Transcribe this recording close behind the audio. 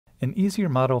An easier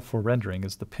model for rendering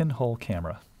is the pinhole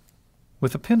camera.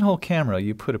 With a pinhole camera,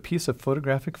 you put a piece of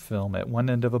photographic film at one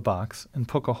end of a box and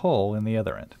poke a hole in the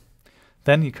other end.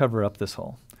 Then you cover up this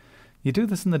hole. You do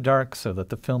this in the dark so that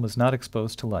the film is not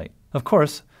exposed to light. Of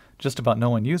course, just about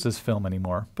no one uses film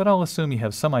anymore, but I'll assume you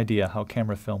have some idea how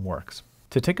camera film works.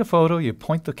 To take a photo, you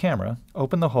point the camera,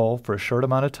 open the hole for a short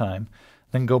amount of time,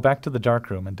 then go back to the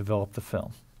darkroom and develop the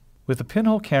film. With a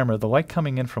pinhole camera, the light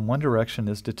coming in from one direction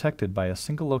is detected by a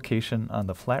single location on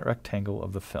the flat rectangle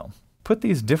of the film. Put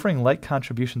these differing light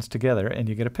contributions together and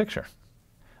you get a picture.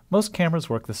 Most cameras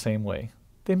work the same way.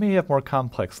 They may have more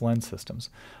complex lens systems,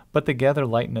 but they gather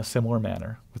light in a similar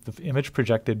manner, with the image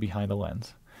projected behind the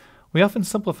lens. We often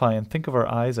simplify and think of our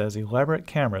eyes as elaborate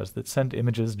cameras that send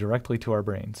images directly to our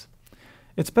brains.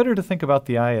 It's better to think about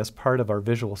the eye as part of our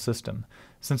visual system,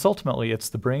 since ultimately it's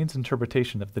the brain's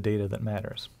interpretation of the data that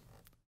matters.